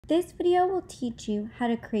This video will teach you how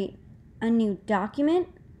to create a new document,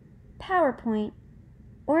 PowerPoint,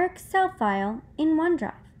 or Excel file in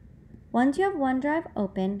OneDrive. Once you have OneDrive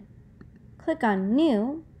open, click on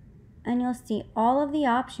New, and you'll see all of the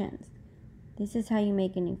options. This is how you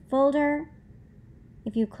make a new folder.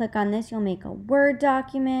 If you click on this, you'll make a Word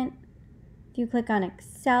document. If you click on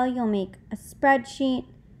Excel, you'll make a spreadsheet.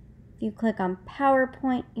 If you click on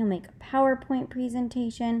PowerPoint, you'll make a PowerPoint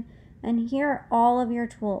presentation. And here are all of your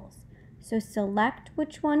tools. So select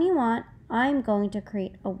which one you want. I'm going to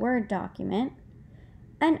create a Word document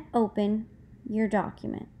and open your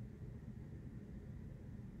document.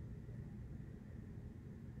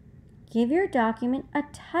 Give your document a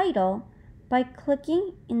title by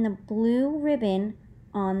clicking in the blue ribbon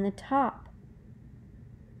on the top.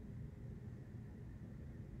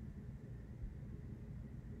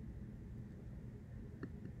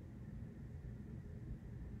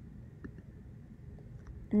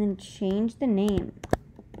 And then change the name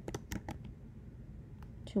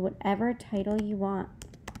to whatever title you want.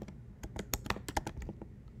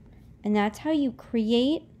 And that's how you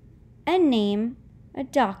create and name a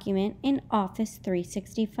document in Office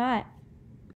 365.